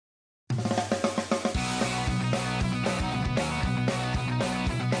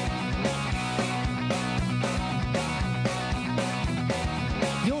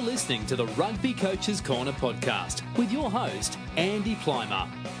listening to the Rugby Coaches Corner podcast with your host, Andy Plymer.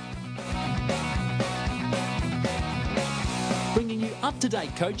 Bringing you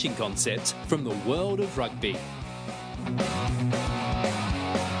up-to-date coaching concepts from the world of rugby.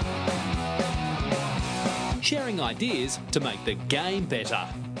 Sharing ideas to make the game better.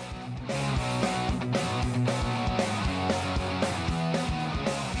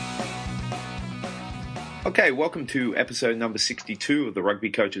 Okay, welcome to episode number 62 of the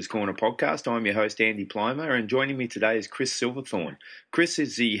Rugby Coaches Corner podcast. I'm your host, Andy Plymer, and joining me today is Chris Silverthorn. Chris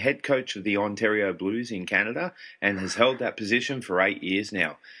is the head coach of the Ontario Blues in Canada and has held that position for 8 years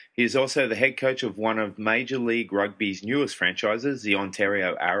now. He is also the head coach of one of Major League Rugby's newest franchises, the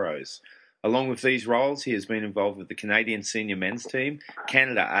Ontario Arrows. Along with these roles, he has been involved with the Canadian senior men's team,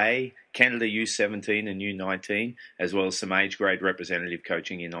 Canada A, Canada U17 and U19, as well as some age grade representative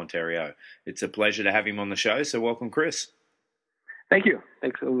coaching in Ontario. It's a pleasure to have him on the show, so welcome, Chris. Thank you.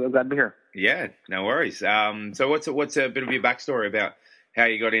 Thanks. I'm glad to be here. Yeah, no worries. So what's a bit of your backstory about how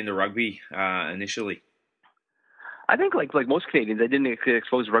you got into rugby initially? I think like most Canadians, I didn't get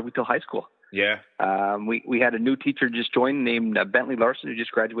exposed to rugby till high school. Yeah. We had a new teacher just joined named Bentley Larson, who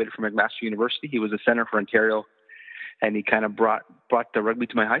just graduated from McMaster University. He was a center for Ontario, and he kind of brought the rugby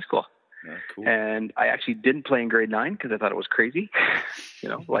to my high school. Yeah, cool. And I actually didn't play in grade 9 because I thought it was crazy.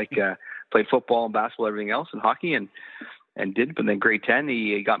 Played football and basketball, everything else, and hockey, and did. But then grade 10,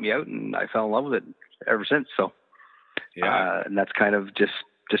 he got me out, and I fell in love with it ever since. So, yeah, and that's kind of just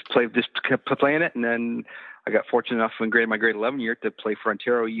kept playing it, and then I got fortunate enough in my grade 11 year to play for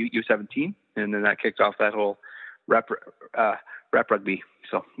Ontario U17, and then that kicked off that whole rep rugby.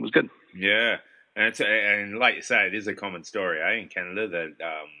 So it was good. Yeah, and like you say, it is a common story, in Canada that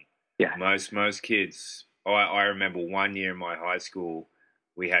most kids. I remember one year in my high school,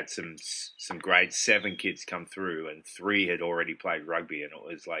 we had some grade 7 kids come through, and 3 had already played rugby, and it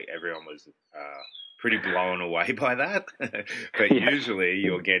was like everyone was pretty blown away by that. But usually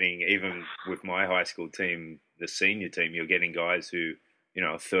you're getting, even with my high school team, the senior team, you're getting guys who,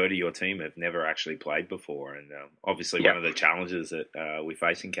 a third of your team have never actually played before. And obviously one of the challenges that we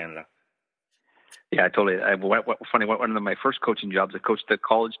face in Canada. Yeah, totally. One of my first coaching jobs, I coached the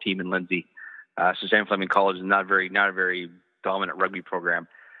college team in Lindsay. Suzanne Fleming College is not a very dominant rugby program.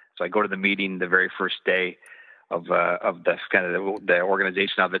 So I go to the meeting the very first day of the kind of the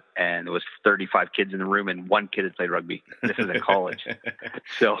organization of it, and there was 35 kids in the room, and 1 kid had played rugby. This is in college,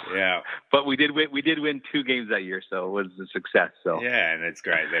 so yeah. But we did win 2 games that year, so it was a success. So yeah, and it's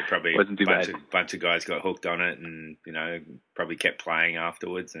great. They probably wasn't too bad. Bunch of guys got hooked on it, and probably kept playing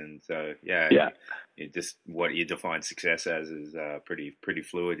afterwards. And so yeah. Just what you define success as is pretty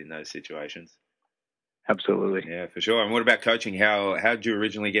fluid in those situations. Absolutely. Yeah, for sure. And what about coaching? How did you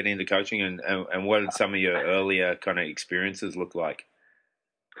originally get into coaching, and what did some of your earlier kind of experiences look like?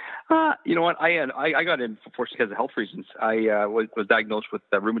 You know what? I got in, fortunately, because of health reasons. I was diagnosed with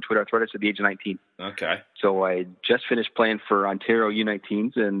rheumatoid arthritis at the age of 19. Okay. So I just finished playing for Ontario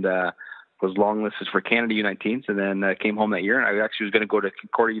U19s and was longlisted for Canada U19s, and then came home that year, and I actually was going to go to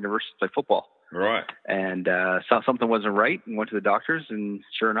Concordia University to play football. Right. And saw something wasn't right and went to the doctors, and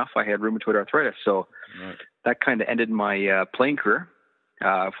sure enough, I had rheumatoid arthritis. So that kind of ended my playing career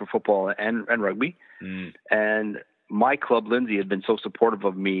for football and rugby. Mm. And my club, Lindsay, had been so supportive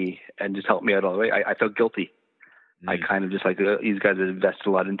of me and just helped me out all the way. I felt guilty. I kind of just like, these guys had invested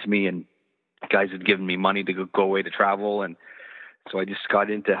a lot into me, and guys had given me money to go away to travel. And so I just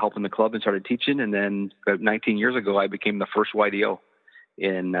got into helping the club and started teaching. And then about 19 years ago, I became the first YDO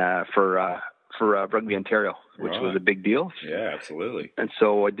for Rugby Ontario, which was a big deal. Yeah, absolutely. And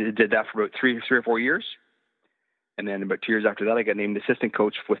so I did that for about three or 4 years. And then about 2 years after that, I got named assistant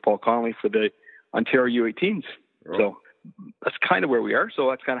coach with Paul Connolly for the Ontario U18s. Right. So that's kind of where we are. So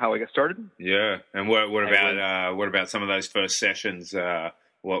that's kind of how I got started. Yeah. And what about some of those first sessions?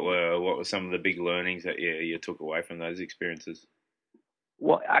 What were some of the big learnings that you took away from those experiences?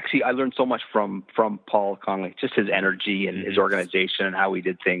 Well, actually, I learned so much from Paul Connolly, just his energy and his organization and how he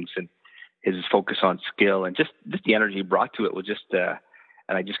did things, and his focus on skill, and just the energy he brought to it was just, and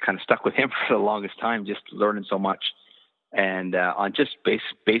I just kind of stuck with him for the longest time, just learning so much, and on just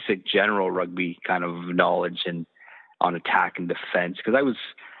basic general rugby kind of knowledge and on attack and defense. Because I was,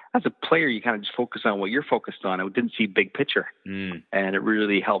 as a player, you kind of just focus on what you're focused on. I didn't see big picture, and it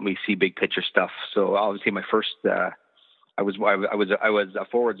really helped me see big picture stuff. So obviously, my first, I was a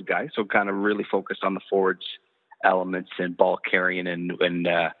forwards guy, so kind of really focused on the forwards elements and ball carrying and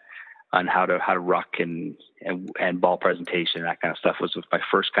on how to ruck and ball presentation, that kind of stuff was my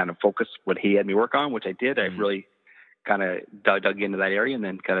first kind of focus. What he had me work on, which I did, I really kind of dug into that area, and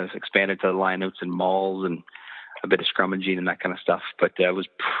then kind of expanded to the lineouts and mauls and a bit of scrummaging and that kind of stuff. But it was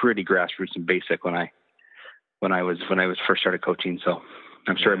pretty grassroots and basic when I first started coaching. So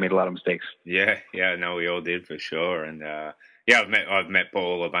I'm sure I made a lot of mistakes. Yeah, no, we all did for sure. And I've met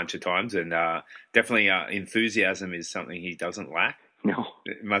Paul a bunch of times, and definitely enthusiasm is something he doesn't lack. No,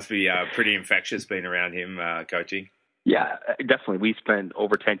 it must be pretty infectious being around him coaching. Yeah, definitely. We spent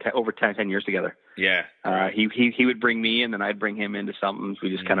over 10 years together. Yeah, right. He would bring me in, and I'd bring him into something. We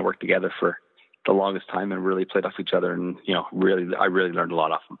just kind of worked together for the longest time and really played off each other. And I really learned a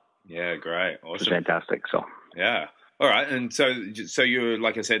lot off him. Yeah, great, awesome, it was fantastic. So yeah. All right, and so you're,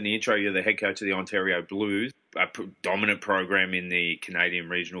 like I said in the intro, you're the head coach of the Ontario Blues, a dominant program in the Canadian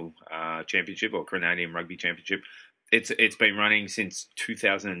Regional Championship or Canadian Rugby Championship. It's been running since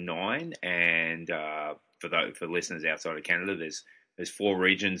 2009, and for listeners outside of Canada, there's 4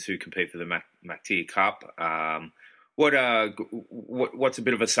 regions who compete for the MacTier Cup. What's a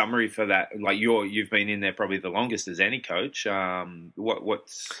bit of a summary for that? Like you've been in there probably the longest as any coach.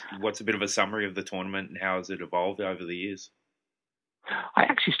 What's a bit of a summary of the tournament and how has it evolved over the years? I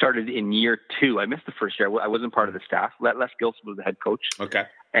actually started in year 2. I missed the first year. I wasn't part of the staff. Les Gilson was the head coach. Okay.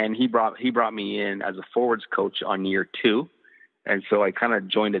 And he brought me in as a forwards coach on year 2. And so I kind of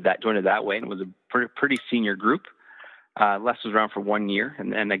joined it that way, and it was a pretty senior group. Les was around for 1 year,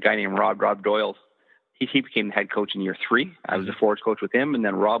 and a guy named Rob Doyle, he became the head coach in year 3. I was the forwards coach with him, and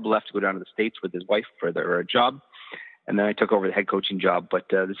then Rob left to go down to the States with his wife for their job. And then I took over the head coaching job. But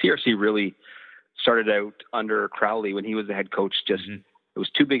the CRC really started out under Crowley when he was the head coach. Just It was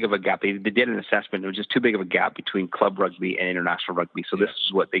too big of a gap. They did an assessment. It was just too big of a gap between club rugby and international rugby. So this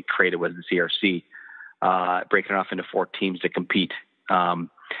is what they created, was the CRC, breaking it off into 4 teams to compete. And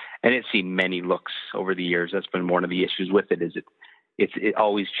it's seen many looks over the years. That's been one of the issues with it, is it's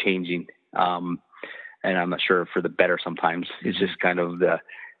always changing. And I'm not sure for the better sometimes. It's just kind of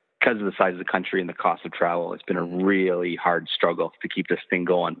because of the size of the country and the cost of travel, it's been a really hard struggle to keep this thing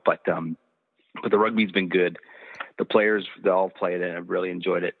going. But the rugby's been good. The players, they all played it and have really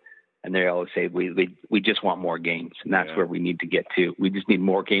enjoyed it. And they always say, we just want more games. And that's where we need to get to. We just need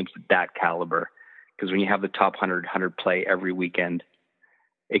more games of that caliber. Because when you have the top 100 play every weekend,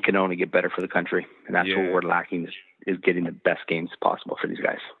 it can only get better for the country. And that's what we're lacking, is getting the best games possible for these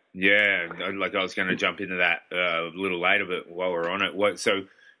guys. Yeah, like I was going to jump into that a little later, but while we're on it, so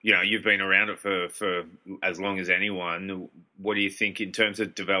you've been around it for as long as anyone. What do you think in terms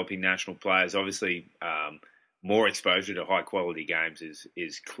of developing national players? Obviously, more exposure to high quality games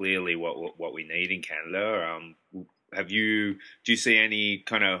is clearly what we need in Canada. Do you see any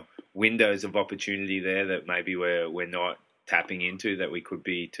kind of windows of opportunity there that maybe we're not tapping into, that we could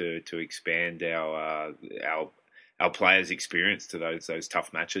be to expand our players' experience to those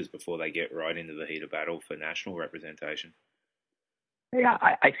tough matches before they get right into the heat of battle for national representation? Yeah,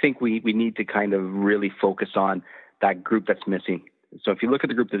 I think we need to kind of really focus on that group that's missing. So if you look at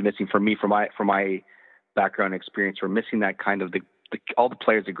the group that's missing, for me, for my background experience, we're missing that kind of all the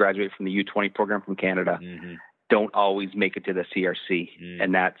players that graduate from the U20 program from Canada don't always make it to the CRC.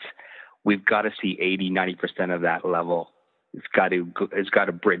 And we've got to see 80-90% of that level. It's got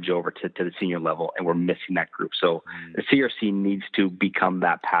to bridge over to the senior level, and we're missing that group. So the CRC needs to become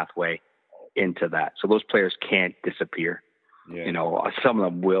that pathway into that. So those players can't disappear. Yeah. Some of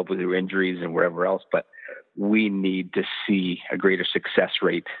them will through injuries and wherever else, but we need to see a greater success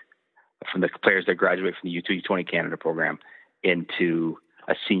rate from the players that graduate from the U20 Canada program into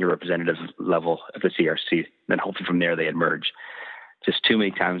a senior representative level of the CRC. Then hopefully from there they emerge. Just too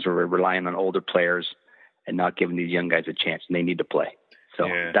many times we're relying on older players and not giving these young guys a chance, and they need to play. So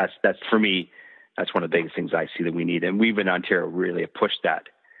that's for me, that's one of the biggest things I see that we need. And we've in Ontario really have pushed that.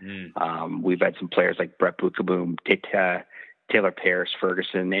 We've had some players like Brett Bukaboom, Taylor Paris,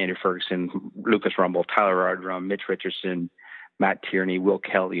 Andrew Ferguson, Lucas Rumble, Tyler Ardrum, Mitch Richardson, Matt Tierney, Will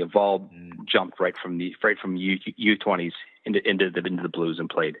Kelly have all jumped right from U20s into the Blues and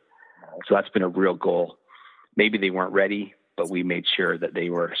played. So that's been a real goal. Maybe they weren't ready, but we made sure that they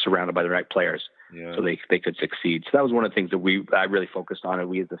were surrounded by the right players so they could succeed. So that was one of the things that I really focused on, and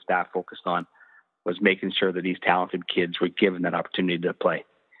we as the staff focused on, was making sure that these talented kids were given that opportunity to play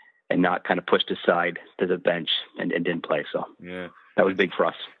and not kind of pushed aside to the bench and didn't play. So that was big for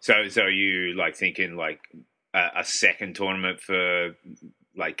us. So are you thinking a second tournament for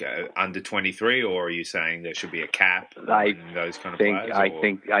under 23, or are you saying there should be a cap on those kind of players?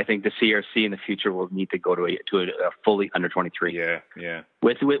 I think the CRC in the future will need to go to a fully under 23. Yeah.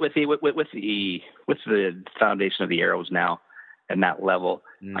 With the foundation of the Arrows now and that level,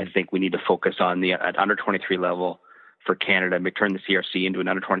 I think we need to focus on the under 23 level for Canada, and turn the CRC into an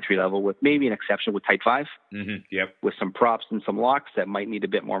under 23 level, with maybe an exception with Type 5. With some props and some locks that might need a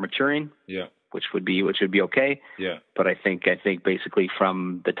bit more maturing. which would be okay. Yeah. But I think basically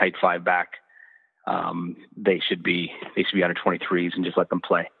from the tight five back, they should be under 23s and just let them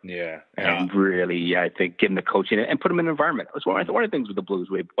play. Yeah. And really, I think give them the coaching and put them in an environment. It's one of the things with the Blues,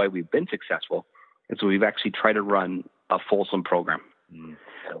 why we've been successful, is we've actually tried to run a fulsome program.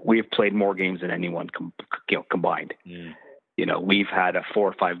 We've played more games than anyone combined. We've had a 4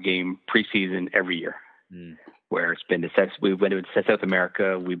 or 5 game preseason every year, where it's been we've been to South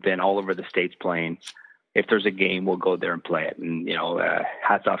America. We've been all over the States playing. If there's a game, we'll go there and play it. And,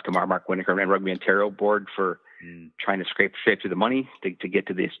 hats off to Mark Winokur and Rugby Ontario board for trying to scrape through the money to get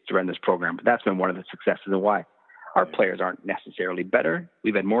to run this program. But that's been one of the successes and why our players aren't necessarily better.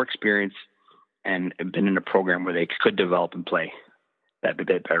 We've had more experience and been in a program where they could develop and play that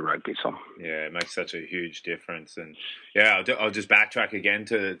better rugby. So yeah, it makes such a huge difference. And I'll just backtrack again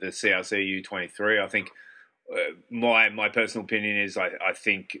to the CRC U23. I think my personal opinion is I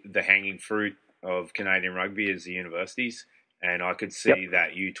think the hanging fruit of Canadian rugby is the universities, and I could see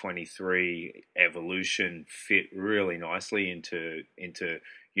that U23 evolution fit really nicely into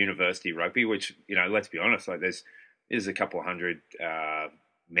university rugby. Which let's be honest, like there's a couple of hundred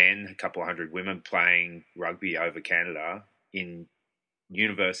men, a couple of hundred women playing rugby over Canada in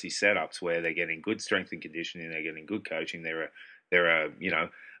university setups where they're getting good strength and conditioning, they're getting good coaching. They're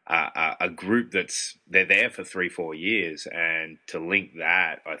a group they're there for 3-4 years, and to link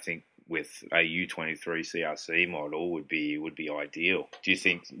that, I think, with a U23 CRC model would be ideal. Do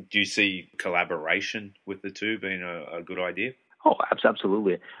you see collaboration with the two being a good idea? Oh,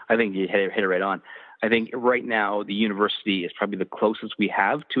 absolutely. I think you hit it right on. I think right now the university is probably the closest we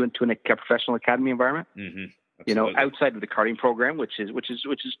have to a professional academy environment. Mm-hmm. Outside of the karting program, which is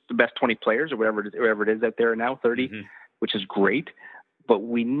the best 20 players or whatever it is out there now, 30, which is great. But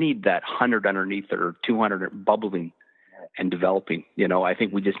we need that 100 underneath or 200 bubbling and developing. I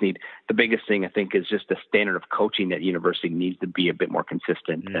think we just need, the biggest thing I think is just the standard of coaching at university needs to be a bit more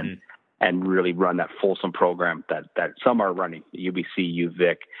consistent and really run that fulsome program that some are running. UBC,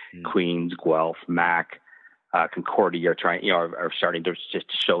 UVic, Queens, Guelph, Mac, Concordia are starting to just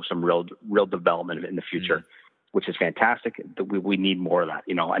show some real development in the future, which is fantastic. We need more of that.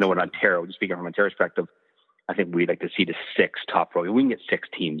 I know in Ontario, just speaking from Ontario's perspective, I think we'd like to see the 6 top program. We can get 6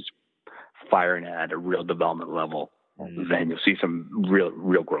 teams firing at a real development level. Then you'll see some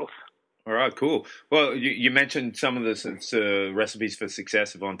real growth. All right, cool. Well, you mentioned some of the recipes for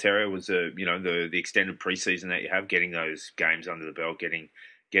success of Ontario was the extended preseason that you have, getting those games under the belt, getting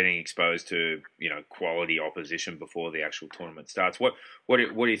exposed to quality opposition before the actual tournament starts. What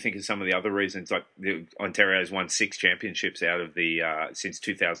do you think of some of the other reasons? Like Ontario has won 6 championships out of the since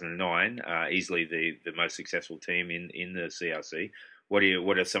 2009, easily the most successful team in the CRC.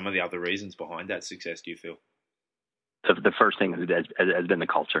 What are some of the other reasons behind that success, do you feel? So the first thing has been the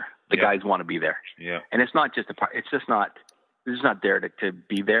culture. The guys want to be there. Yeah. And it's not just they're just not there to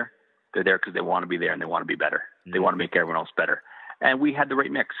be there. They're there because they want to be there and they want to be better. They want to make everyone else better. And we had the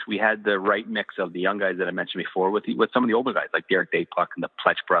right mix. We had the right mix of the young guys that I mentioned before with some of the older guys like Derek Daypuck and the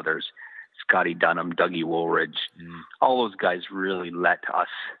Pletch brothers, Scotty Dunham, Dougie Woolridge. All those guys really let us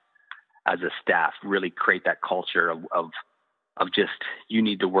as a staff really create that culture of just, you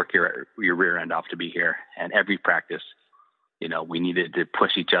need to work your rear end off to be here. And every practice, we needed to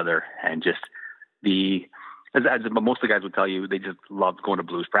push each other and just as most of the guys would tell you, they just loved going to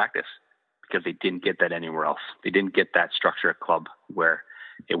Blues practice because they didn't get that anywhere else. They didn't get that structure at club where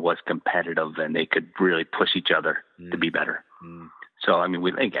it was competitive and they could really push each other to be better. So, I mean,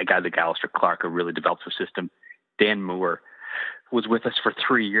 we think a guy like Alistair Clark really developed the system. Dan Moore was with us for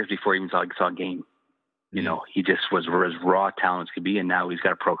 3 years before he even saw a game. He just was as raw talent as could be, and now he's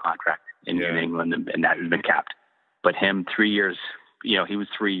got a pro contract in England, and that has been capped. But him, 3 years, he was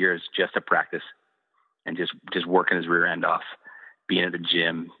 3 years just to practice and just working his rear end off, being at the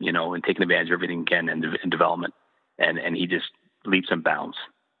gym, and taking advantage of everything he can in development. And he just leaps and bounds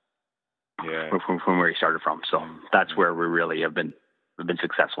from where he started from. So that's where we really have been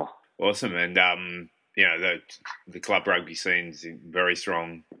successful. Awesome. And, the club rugby scene's very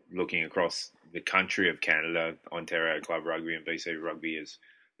strong looking across the country of Canada. Ontario Club Rugby and BC Rugby is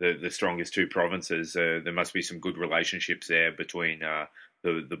the strongest 2 provinces. There must be some good relationships there between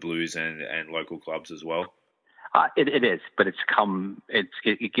the Blues and local clubs as well. It is, but it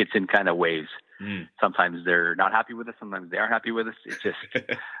gets in kind of waves. Sometimes they're not happy with us. Sometimes they are happy with us. It's just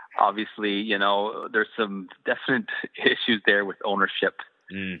obviously, there's some definite issues there with ownership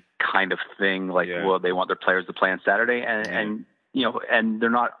kind of thing. Like, well, they want their players to play on Saturday, and they're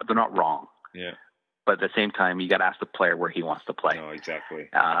not wrong. Yeah. But at the same time, you got to ask the player where he wants to play. Oh, exactly.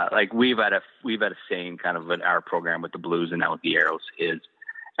 Like we've had a saying kind of in our program with the Blues and now with the Arrows is,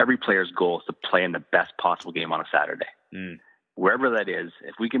 every player's goal is to play in the best possible game on a Saturday. Wherever that is,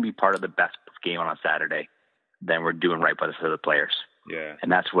 if we can be part of the best game on a Saturday, then we're doing right by the players. Yeah.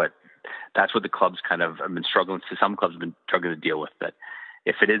 And that's what the clubs kind of have been struggling to. Some clubs have been struggling to deal with that.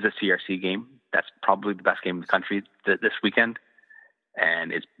 If it is a CRC game, that's probably the best game in the country this weekend.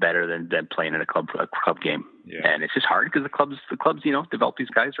 And it's better than playing in a club game. Yeah. And it's just hard because the clubs, develop these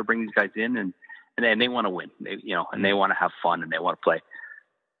guys or bring these guys in and they want to win, and they want to have fun and they want to play.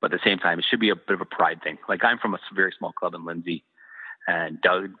 But at the same time, it should be a bit of a pride thing. Like I'm from a very small club in Lindsay, and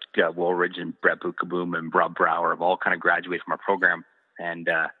Doug Woolridge and Brett Bukaboom and Rob Brower have all kind of graduated from our program. And,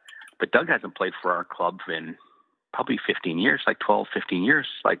 but Doug hasn't played for our club in probably 15 years, like 12, 15 years.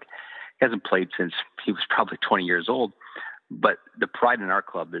 Like he hasn't played since he was probably 20 years old. But the pride in our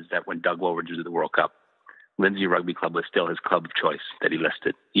club is that when Doug Woolridge was at the World Cup, Lindsay Rugby Club was still his club of choice that he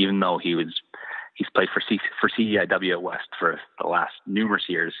listed, even though he's played for CEIW at West for the last numerous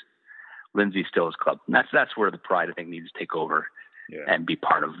years. Lindsay's still his club. And that's where the pride, I think, needs to take over and be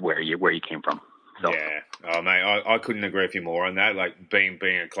part of where you came from. So. Yeah. Oh, mate, I couldn't agree with you more on that. Like being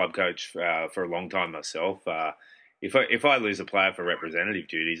a club coach for a long time myself, if I lose a player for representative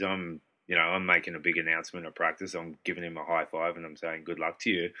duties, I'm making a big announcement at practice. I'm giving him a high five and I'm saying good luck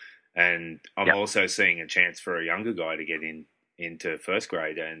to you. And I'm also seeing a chance for a younger guy to get into first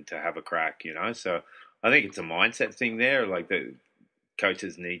grade and to have a crack, So I think it's a mindset thing there. Like the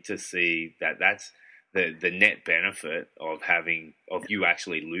coaches need to see that that's the net benefit of you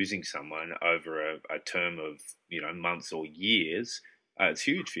actually losing someone over a term of, months or years. It's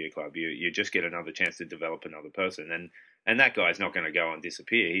huge for your club. You just get another chance to develop another person. And that guy's not going to go and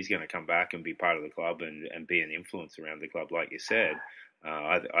disappear. He's going to come back and be part of the club and be an influence around the club, like you said.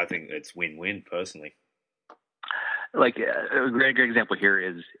 I think it's win-win personally. Like a great example here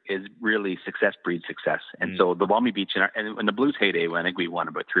is really success breeds success. And so the Walmy Beach and in the Blues heyday, I think we won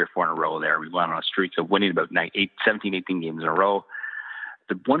about 3 or 4 in a row there. We went on a streak of winning about 17, 18 games in a row.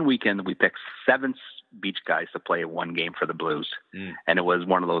 The one weekend we picked 7 beach guys to play one game for the Blues. And it was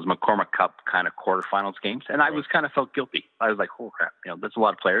one of those McCormick Cup kind of quarterfinals games. And I was kind of felt guilty. I was like, oh crap, that's a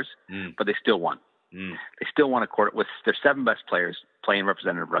lot of players, but they still won. They still won a quarter with their 7 best players playing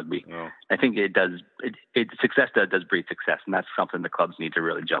representative rugby. Oh. I think it does. Success does breed success, and that's something the clubs need to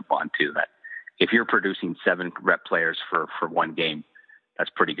really jump on too. That if you're producing 7 rep players for one game, that's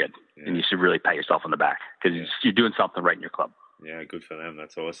pretty good, and you should really pat yourself on the back because you're doing something right in your club. Yeah, good for them.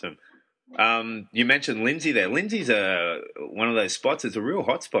 That's awesome. You mentioned Lindsay there. Lindsay's one of those spots. It's a real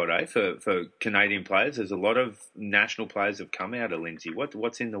hot spot, for Canadian players. There's a lot of national players have come out of Lindsay.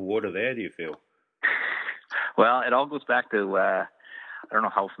 What's in the water there, do you feel? Well, it all goes back to, I don't know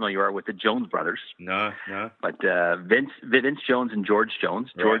how familiar you are with the Jones brothers. No. But Vince Jones and George Jones.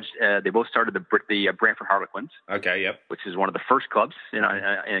 George, they both started the Brantford Harlequins. Okay, yep. Which is one of the first clubs in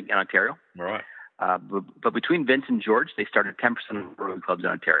Ontario. Right. But between Vince and George, they started 10% of the rugby clubs in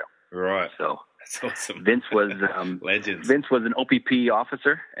Ontario. Right. So that's awesome. Vince was legends. Vince was an OPP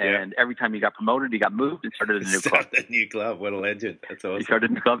officer, and every time he got promoted, he got moved and started a new club. A new club. What a legend! That's awesome. He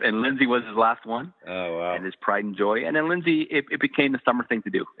started a new club, and Lindsay was his last one. Oh wow! And his pride and joy. And then Lindsay, it became the summer thing to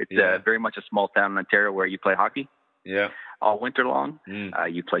do. It's very much a small town in Ontario where you play hockey. Yeah. All winter long.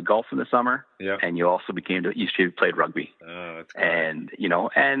 You play golf in the summer. Yeah. And you also played rugby. Oh, that's great. And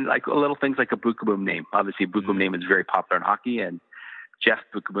and like little things like a Bukaboom name. Obviously, a Bukaboom name is very popular in hockey, and Jeff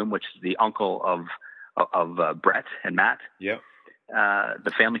Bukaboom, which is the uncle of Brett and Matt. Yeah.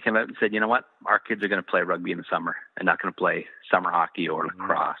 The family came out and said, you know what? Our kids are going to play rugby in the summer and not going to play summer hockey or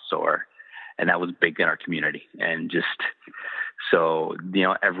lacrosse and that was big in our community. And just so,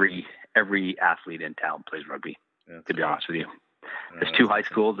 every athlete in town plays rugby, to be honest with you. There's 2 high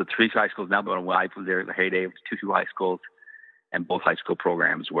schools, the 3 high schools now, but when I was there in the heyday, it was 2 high schools, and both high school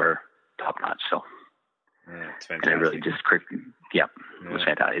programs were top notch. So. It's fantastic. And it really just, it was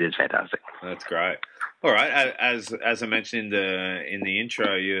fantastic. It is fantastic. That's great. All right, as I mentioned in the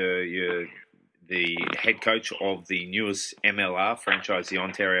intro, you're the head coach of the newest MLR franchise, the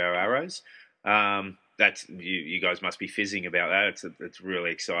Ontario Arrows. That's you guys must be fizzing about that. It's really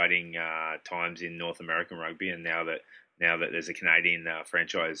exciting times in North American rugby, and now that there's a Canadian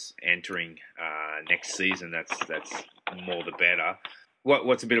franchise entering next season, that's more the better.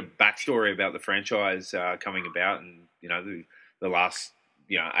 What's a bit of backstory about the franchise coming about, and the last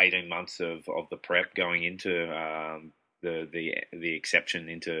 18 months of the prep going into the exception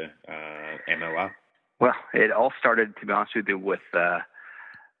into MLR? Well, it all started, to be honest with you, with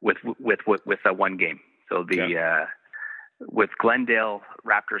one game. So with Glendale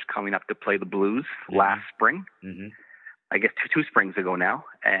Raptors coming up to play the Blues last spring, I guess two springs ago now,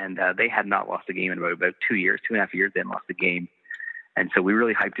 and they had not lost a game in about 2 years, 2.5 years. They hadn't lost a game. And so we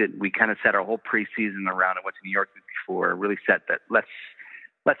really hyped it. We kind of set our whole preseason around it. Went to New York before, really set that let's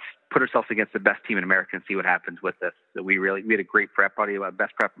put ourselves against the best team in America and see what happens with this. So we had a great prep, probably the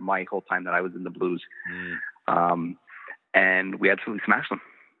best prep my whole time that I was in the Blues. And we absolutely smashed them.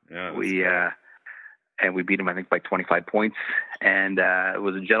 Yeah, and we beat them, I think, by 25 points. And it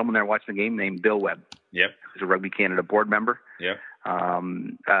was a gentleman there watching the game named Bill Webb. Yep. He's a Rugby Canada board member. Yep.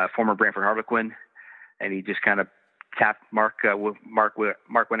 Former Brantford Harlequin. And he just kind of tapped Mark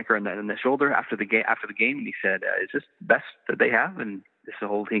Winokur in the shoulder after the game, and he said, "Is this the best that they have?" And this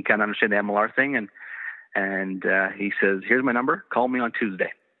whole thing kind of understand the MLR thing, and he says, "Here's my number. Call me on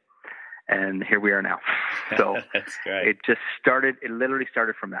Tuesday." And here we are now. So that's great. It literally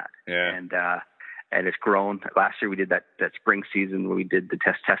started from that. Yeah. And it's grown. Last year we did that spring season where we did the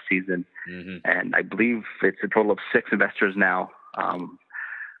test season, and I believe it's a total of 6 investors now.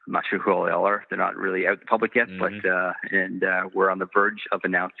 I'm not sure who all they all are. They're not really out in the public yet, but we're on the verge of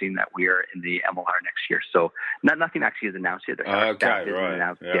announcing that we are in the MLR next year. So nothing actually is announced yet. Okay, right.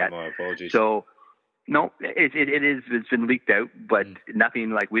 Announced yeah, yet. My apologies. So no, it's been leaked out, but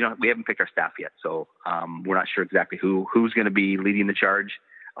nothing like we haven't picked our staff yet. So we're not sure exactly who's going to be leading the charge.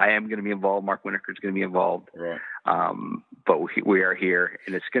 I am going to be involved. Mark Winokur is going to be involved. Right. But we are here,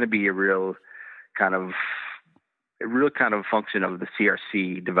 and it's going to be a real kind of function of the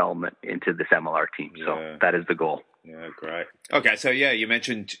CRC development into this MLR team. Yeah. So that is the goal. Yeah, great. Okay, so yeah, you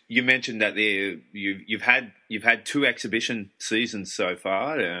mentioned that you've had 2 exhibition seasons so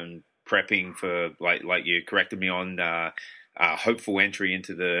far, and prepping for like you corrected me on hopeful entry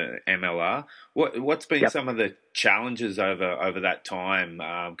into the MLR. What's been some of the challenges over that time?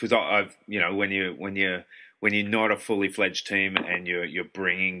 Because I've when you're not a fully fledged team and you're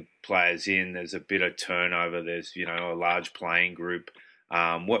bringing players in, there's a bit of turnover. There's a large playing group.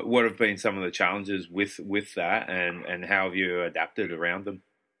 What have been some of the challenges with that, and how have you adapted around them?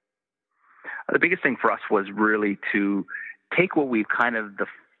 The biggest thing for us was really to take what we've the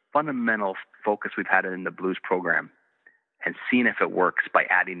fundamental focus we've had in the Blues program and seeing if it works by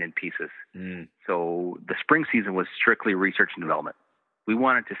adding in pieces. So the spring season was strictly research and development. We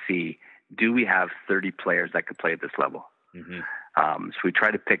wanted to see, do we have 30 players that could play at this level? So we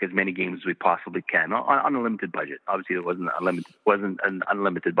tried to pick as many games as we possibly can on a limited budget. Obviously, it wasn't an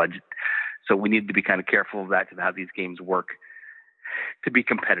unlimited budget. So we needed to be kind of careful of that to have these games work to be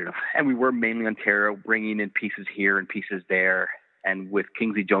competitive. And we were mainly Ontario, bringing in pieces here and pieces there. And with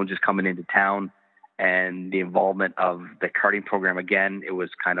Kingsley Jones just coming into town and the involvement of the karting program again, it was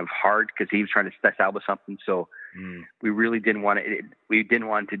kind of hard because he was trying to establish something. So we really didn't want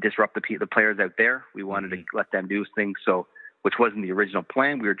to disrupt the players out there. We wanted to let them do things. So, which wasn't the original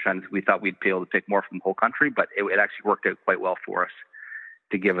plan. We thought we'd be able to pick more from the whole country, but it actually worked out quite well for us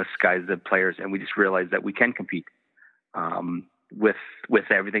to give us guys the players. And we just realized that we can compete with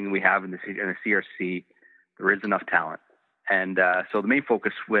everything we have in the CRC. There is enough talent. And so the main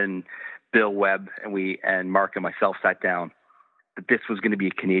focus when Bill Webb and Mark and myself sat down, that this was going to be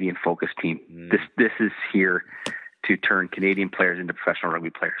a Canadian-focused team. This is here to turn Canadian players into professional rugby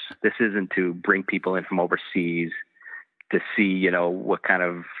players. This isn't to bring people in from overseas to see, what kind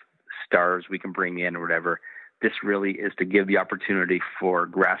of stars we can bring in or whatever. This really is to give the opportunity for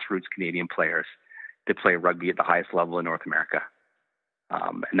grassroots Canadian players to play rugby at the highest level in North America.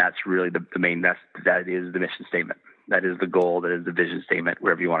 And that's really the main, that is the mission statement. That is the goal. That is the vision statement,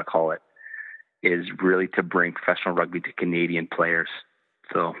 whatever you want to call it, is really to bring professional rugby to Canadian players.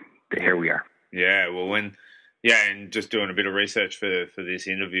 So here we are. Yeah. Well, and just doing a bit of research for this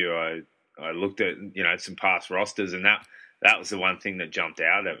interview, I looked at, some past rosters, and that was the one thing that jumped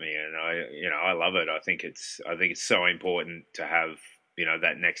out at me. And I love it. I think it's so important to have,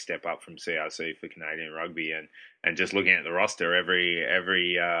 that next step up from CRC for Canadian rugby, and just looking at the roster,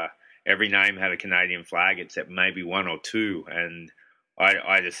 every name had a Canadian flag except maybe 1 or 2. And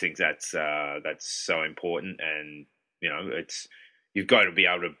I just think that's so important. And, you've got to be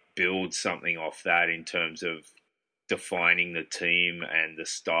able to build something off that in terms of defining the team and the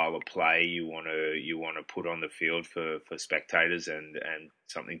style of play you want to put on the field for spectators and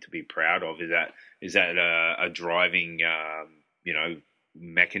something to be proud of. Is that a driving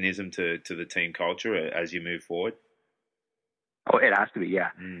mechanism to the team culture as you move forward? Oh, it has to be. Yeah,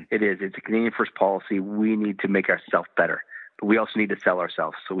 It is. It's a Canadian first policy. We need to make ourselves better, but we also need to sell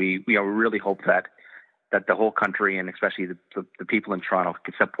ourselves. So we really hope that the whole country, and especially the people in Toronto,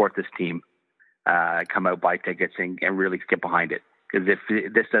 can support this team. Come out, buy tickets, and really get behind it. Because if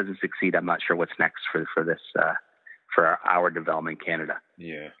this doesn't succeed, I'm not sure what's next for this for our development in Canada.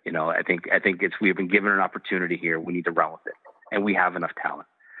 Yeah, I think we've been given an opportunity here. We need to run with it, and we have enough talent.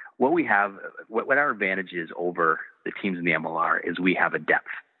 what we have, what our advantage is over the teams in the MLR is we have a depth.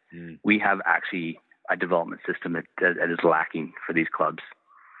 We have actually a development system that is lacking for these clubs.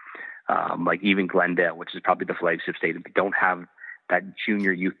 Like even Glendale, which is probably the flagship state, we don't have that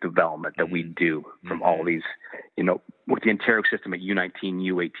junior youth development that we do from all these, with the Ontario system at U19,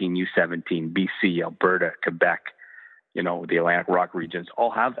 U18, U17, BC, Alberta, Quebec, the Atlantic Rock regions all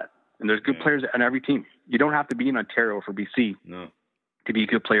have that. And there's good players on every team. You don't have to be in Ontario for BC to be a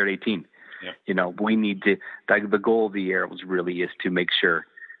good player at 18. We need to, the goal of the year is to make sure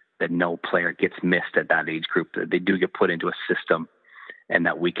that no player gets missed at that age group, that they do get put into a system and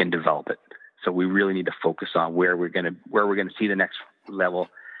that we can develop it. So we really need to focus on where we're going to see the next level.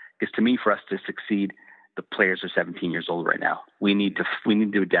 Because to me, for us to succeed, the players are 17 years old right now. We need to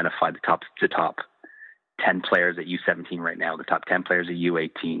identify the top 10 players at U17 right now, the top 10 players at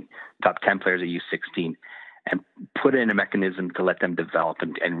U18, top 10 players at U16, and put in a mechanism to let them develop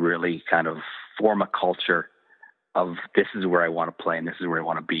and really kind of form a culture of this is where I want to play and this is where I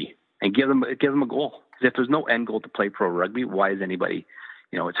want to be, and give them a goal. Because if there's no end goal to play pro rugby, why is anybody?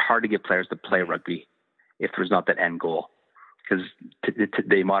 It's hard to get players to play rugby if there's not that end goal. Because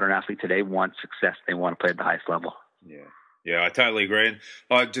the modern athlete today wants success; they want to play at the highest level. Yeah, I totally agree.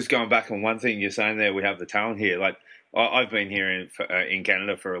 And just going back on one thing you're saying there, we have the talent here. Like I've been here in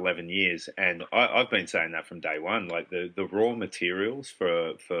Canada for 11 years, and I've been saying that from day one. Like the raw materials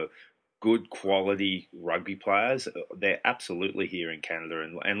for good quality rugby players, they're absolutely here in Canada,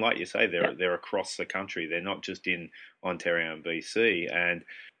 and like you say, they're across the country. They're not just in Ontario and BC. And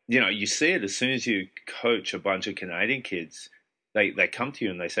you see it as soon as you coach a bunch of Canadian kids. They come to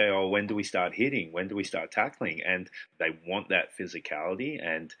you and they say, "Oh, when do we start hitting? When do we start tackling?" And they want that physicality,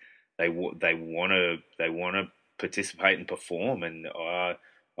 and they want to participate and perform. And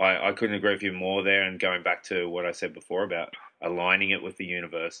I couldn't agree with you more there. And going back to what I said before about aligning it with the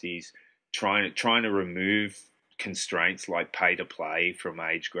universities, trying to remove constraints like pay to play from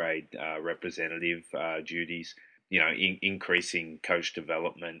age grade representative duties. Increasing coach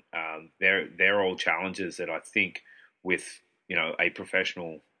development. They're all challenges that I think with a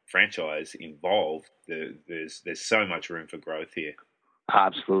professional franchise involved, there's so much room for growth here.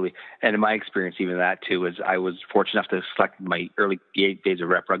 Absolutely. And in my experience, even that too, is I was fortunate enough to select my early days of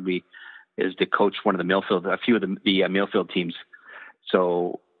rep rugby is to coach a few of the Millfield teams.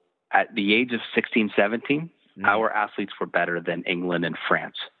 So at the age of 16, 17, our athletes were better than England and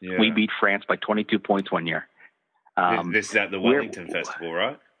France. Yeah. We beat France by 22 points one year. This is at the Wellington Festival,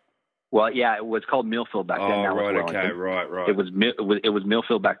 right? Well, yeah, it was called Millfield back then. Oh, right, okay, right. It was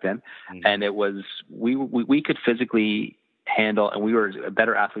Millfield back then, and it was we could physically handle, and we were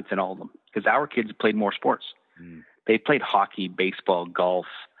better athletes than all of them because our kids played more sports. They played hockey, baseball, golf,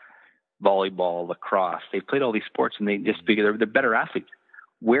 volleyball, lacrosse. They played all these sports, and they just figured they're better athletes.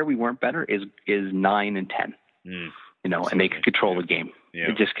 Where we weren't better is 9 and 10, and they could control the game. Yeah.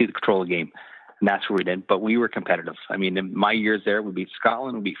 They just could control the game. And that's where we did. But we were competitive. I mean, in my years there, we beat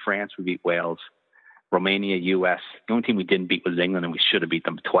Scotland, we beat France, we beat Wales, Romania, U.S. The only team we didn't beat was England, and we should have beat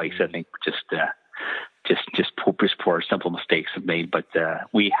them twice. I think just poor simple mistakes have made. But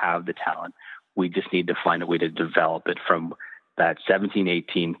we have the talent. We just need to find a way to develop it from that 17,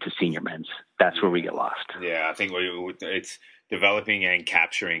 18 to senior men's. That's where we get lost. Yeah, I think it's developing and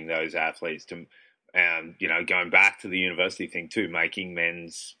capturing those athletes to. And, going back to the university thing too, making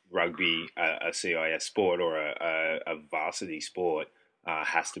men's rugby a CIS sport or a varsity sport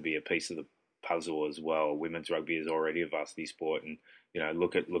has to be a piece of the puzzle as well. Women's rugby is already a varsity sport, and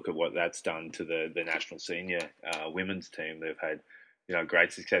look at what that's done to the national senior women's team. They've had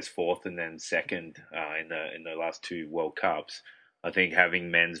great success, fourth and then second in the last two World Cups. I think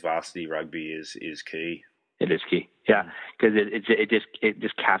having men's varsity rugby is key. It is key, yeah, because it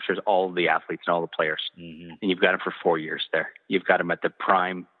just captures all of the athletes and all the players, and you've got them for 4 years there. You've got them at the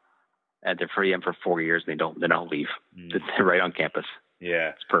prime, at the free end for 4 years. They don't leave. They're right on campus. Yeah,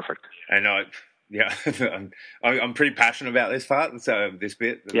 it's perfect. And I'm pretty passionate about this part. So this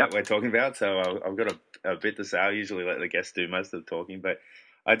bit that we're talking about. So I've got a bit to say. I usually let the guests do most of the talking, but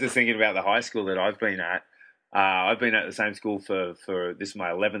I'm just thinking about the high school that I've been at. I've been at the same school for this is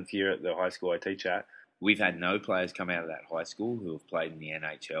my 11th year at the high school I teach at. We've had no players come out of that high school who have played in the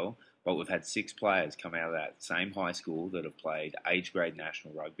NHL, but we've had 6 players come out of that same high school that have played age grade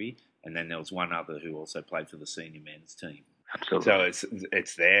national rugby, and then there was one other who also played for the senior men's team. Absolutely. So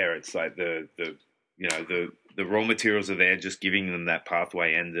it's there. It's like the raw materials are there, just giving them that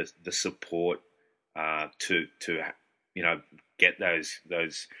pathway and the support to get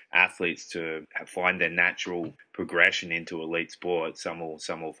those athletes to find their natural progression into elite sport. Some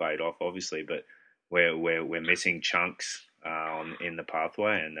will fade off, obviously, but we're missing chunks in the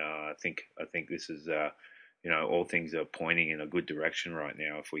pathway, and I think this is all things are pointing in a good direction right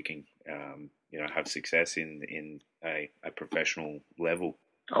now. If we can have success in a professional level.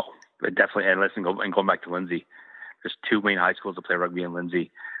 Oh, definitely. And listen, going back to Lindsay, there's two main high schools that play rugby in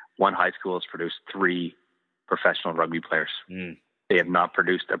Lindsay. One high school has produced 3 professional rugby players. They have not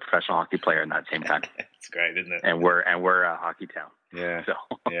produced a professional hockey player in that same time. It's great, isn't it? And we're a hockey town. Yeah. So.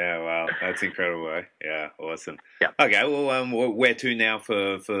 Yeah. Wow. That's incredible. Eh? Yeah. Awesome. Yeah. Okay. Well, where to now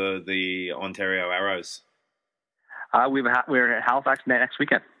for the Ontario Arrows? We're at Halifax next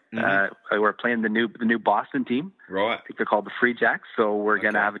weekend. We're playing the new Boston team. Right. I think they're called the Free Jacks. So we're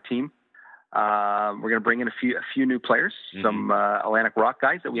going to have a team. We're going to bring in a few new players, some Atlantic Rock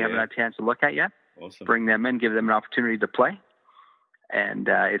guys that we haven't had a chance to look at yet. Awesome. Bring them in, give them an opportunity to play. And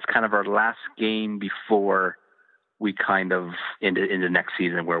it's kind of our last game before we kind of into next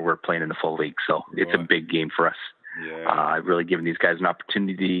season where we're playing in the full league. So it's a big game for us. Yeah. Really giving these guys an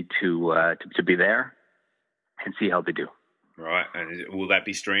opportunity to be there and see how they do. Right. And will that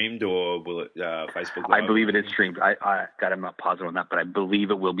be streamed or will it Facebook Live? I believe it is streamed. I'm not positive on that, but I believe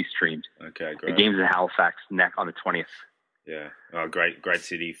it will be streamed. Okay, great. The game's in Halifax on the 20th. Yeah. Oh, great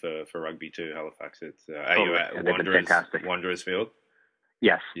city for rugby too, Halifax. It's are totally. you at Wanderers Field?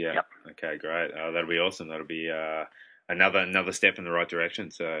 Yes. Yeah. Yep. Okay, great. That'll be awesome. That'll be another step in the right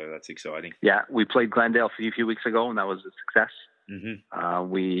direction. So that's exciting. Yeah, we played Glendale a few weeks ago, and that was a success.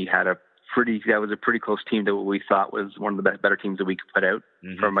 We had that was a pretty close team that we thought was one of the better teams that we could put out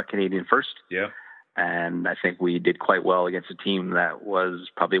from a Canadian first. Yeah. And I think we did quite well against a team that was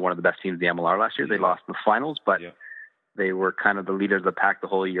probably one of the best teams in the MLR last year. They lost in the finals, but they were kind of the leader of the pack the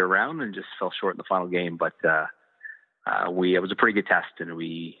whole year round and just fell short in the final game. But it was a pretty good test, and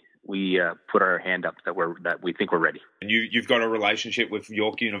we put our hand up that we think we're ready. And you've got a relationship with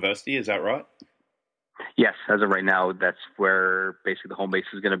York University, is that right? Yes, as of right now, that's where basically the home base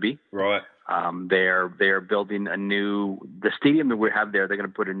is going to be. Right. They're building the stadium that we have there. They're going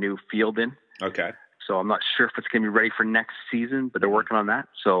to put a new field in. Okay. So I'm not sure if it's going to be ready for next season, but they're working on that.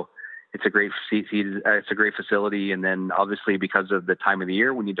 So it's a great facility. And then obviously because of the time of the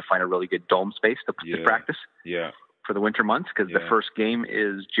year, we need to find a really good dome space to practice. Yeah. For the winter months, because the first game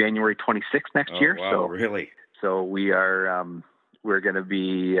is January 26th next year. Wow, so really? So we are we're going to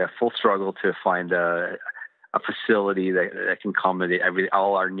be a full struggle to find a facility that can accommodate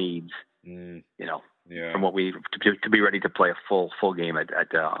all our needs. From what to be ready to play a full game on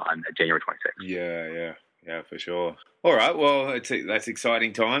January 26th. Yeah, for sure. All right, well, that's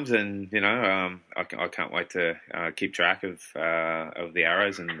exciting times, and I can't wait to keep track of the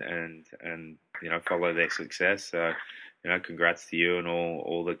Arrows and follow their success. So, congrats to you and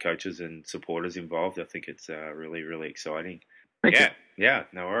all the coaches and supporters involved. I think it's really, really exciting. Thank you. Yeah,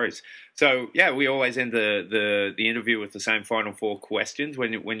 no worries. So, we always end the interview with the same final 4 questions.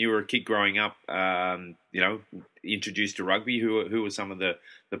 When you were a kid growing up, introduced to rugby, who were some of the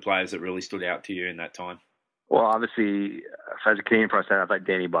players that really stood out to you in that time? Well, obviously, as a Canadian person, I thought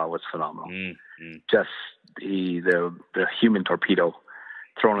Danny Baugh was phenomenal. Just the human torpedo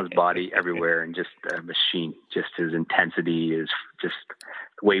throwing his body everywhere and just a machine. Just his intensity, just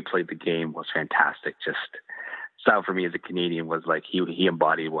the way he played the game was fantastic. Just style for me as a Canadian was like he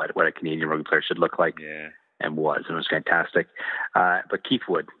embodied what a Canadian rugby player should look like, and was fantastic. But Keith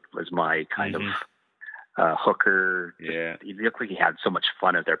Wood was my kind of hooker. He looked like he had so much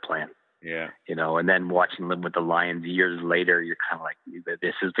fun out there playing. Yeah. And then watching him with the Lions years later, you're kind of like,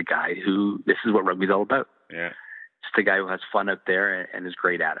 this is the guy this is what rugby's all about. Yeah. It's the guy who has fun out there and is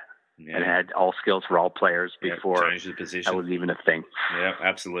great at it. Yeah. And had all skills for all players before changed the position. That was even a thing. Yeah,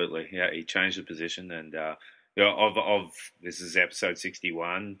 absolutely. Yeah, he changed the position, and of this is episode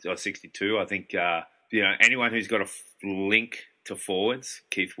 61 or 62. I think anyone who's got a link to forwards,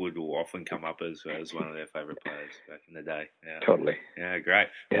 Keith Wood will often come up as one of their favourite players back in the day. Yeah. Totally. Yeah, great.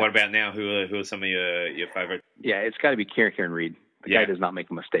 Yeah. What about now? Who are some of your favourite? Yeah, it's got to be Kieran Reid. The guy does not make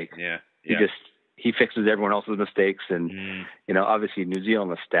a mistake. Yeah. He fixes everyone else's mistakes, and obviously New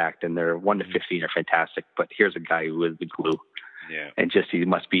Zealand is stacked, and their 1 to 15 are fantastic. But here's a guy who is the glue. Yeah. And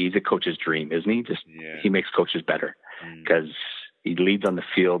he's a coach's dream, isn't he? He makes coaches better because he leads on the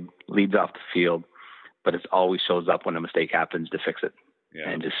field, leads off the field, but it always shows up when a mistake happens to fix it. Yeah.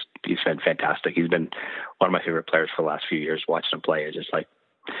 And he's been fantastic. He's been one of my favorite players for the last few years. Watching him play, it's just like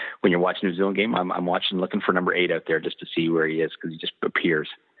when you're watching a New Zealand game, I'm watching, looking for number 8 out there just to see where he is, because he just appears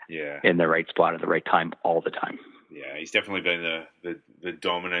in the right spot at the right time all the time. Yeah, he's definitely been the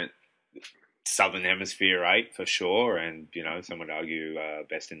dominant Southern Hemisphere 8 for sure, and some would argue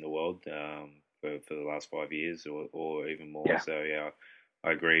best in the world for the last 5 years or even more. Yeah. So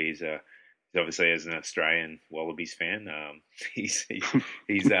I agree. obviously, as an Australian Wallabies fan, he's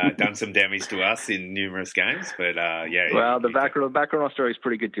done some damage to us in numerous games. But yeah. Well, the background story is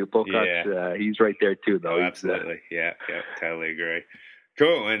pretty good too. Polcott's, he's right there too, though. Oh, absolutely, yeah, totally agree.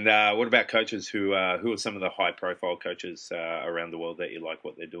 Cool. And what about coaches? Who are some of the high-profile coaches around the world that you like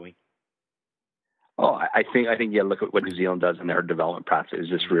what they're doing? Oh, I think look at what New Zealand does in their development process. It's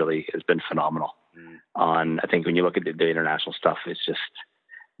just really has been phenomenal. I think when you look at the international stuff, it's just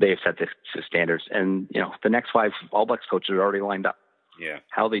they have set the standards, and the next 5 All Blacks coaches are already lined up. Yeah,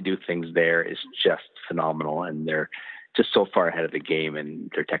 how they do things there is just phenomenal, and they're just so far ahead of the game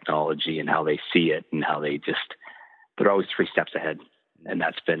and their technology and how they see it and how they're always 3 steps ahead. And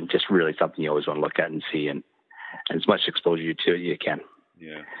that's been just really something you always want to look at and see, and as much exposure to it you can.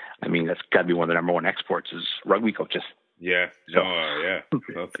 Yeah, I mean, that's got to be one of the number 1 exports is rugby coaches. Yeah, yeah,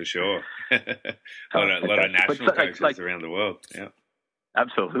 well, for sure. a lot of national coaches around the world. Yeah,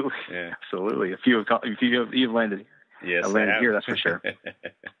 absolutely. Yeah, absolutely. If you've landed, yes, landed here, that's for sure.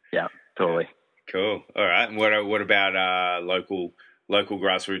 Yeah, totally. Yeah. Cool. All right. And what about local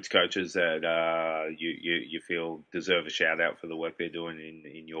grassroots coaches that you feel deserve a shout out for the work they're doing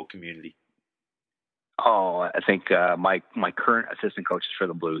in your community? Oh, I think my current assistant coaches for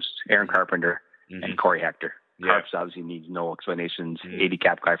the Blues, Aaron Carpenter and Corey Hector. Carps obviously needs no explanations. 80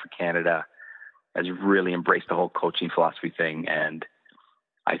 cap guy for Canada, has really embraced the whole coaching philosophy thing, and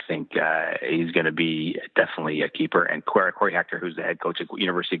I think he's going to be definitely a keeper. And Corey Hector, who's the head coach at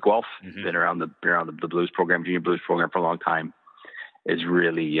University of Guelph, been around the Blues program, junior Blues program for a long time, is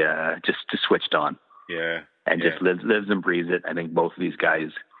really just switched on. Yeah, and just lives and breathes it. I think both of these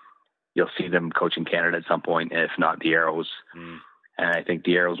guys, you'll see them coaching Canada at some point, if not the Arrows. And I think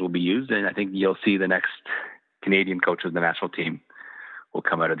the Arrows will be used, and I think you'll see the next Canadian coach of the national team will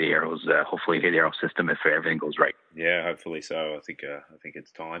come out of the Arrows, hopefully the Arrow system if everything goes right. Yeah, hopefully so. I think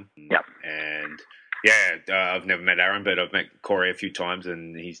it's time. Yeah. And yeah, I've never met Aaron, but I've met Corey a few times,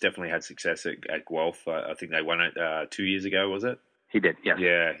 and he's definitely had success at Guelph. I think they won it 2 years ago, was it? He did, yes.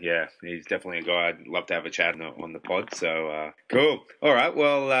 Yeah. He's definitely a guy I'd love to have a chat on the pod. So cool. All right.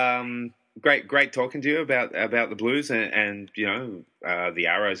 Well, great talking to you about the Blues and the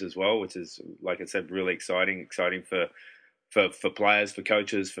Arrows as well, which is, like I said, really exciting for players, for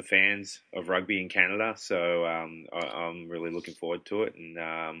coaches, for fans of rugby in Canada. So I'm really looking forward to it,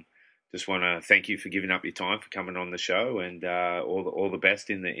 and just want to thank you for giving up your time for coming on the show, and all the best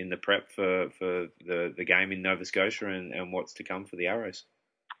in the prep for the game in Nova Scotia and what's to come for the Arrows.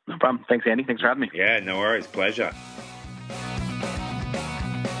 No problem. Thanks, Andy. Thanks for having me. Yeah, no worries. Pleasure.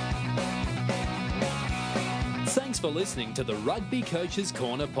 Thanks for listening to the Rugby Coaches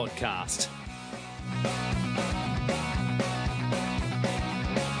Corner podcast.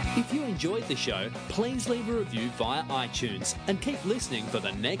 If you enjoyed the show, please leave a review via iTunes and keep listening for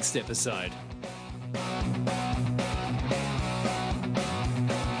the next episode.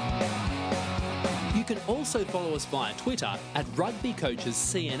 You can also follow us via Twitter at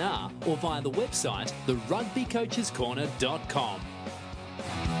RugbyCoachesCNR or via the website therugbycoachescorner.com.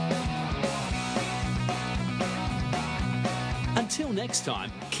 Until next time,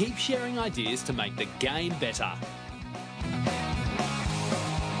 keep sharing ideas to make the game better.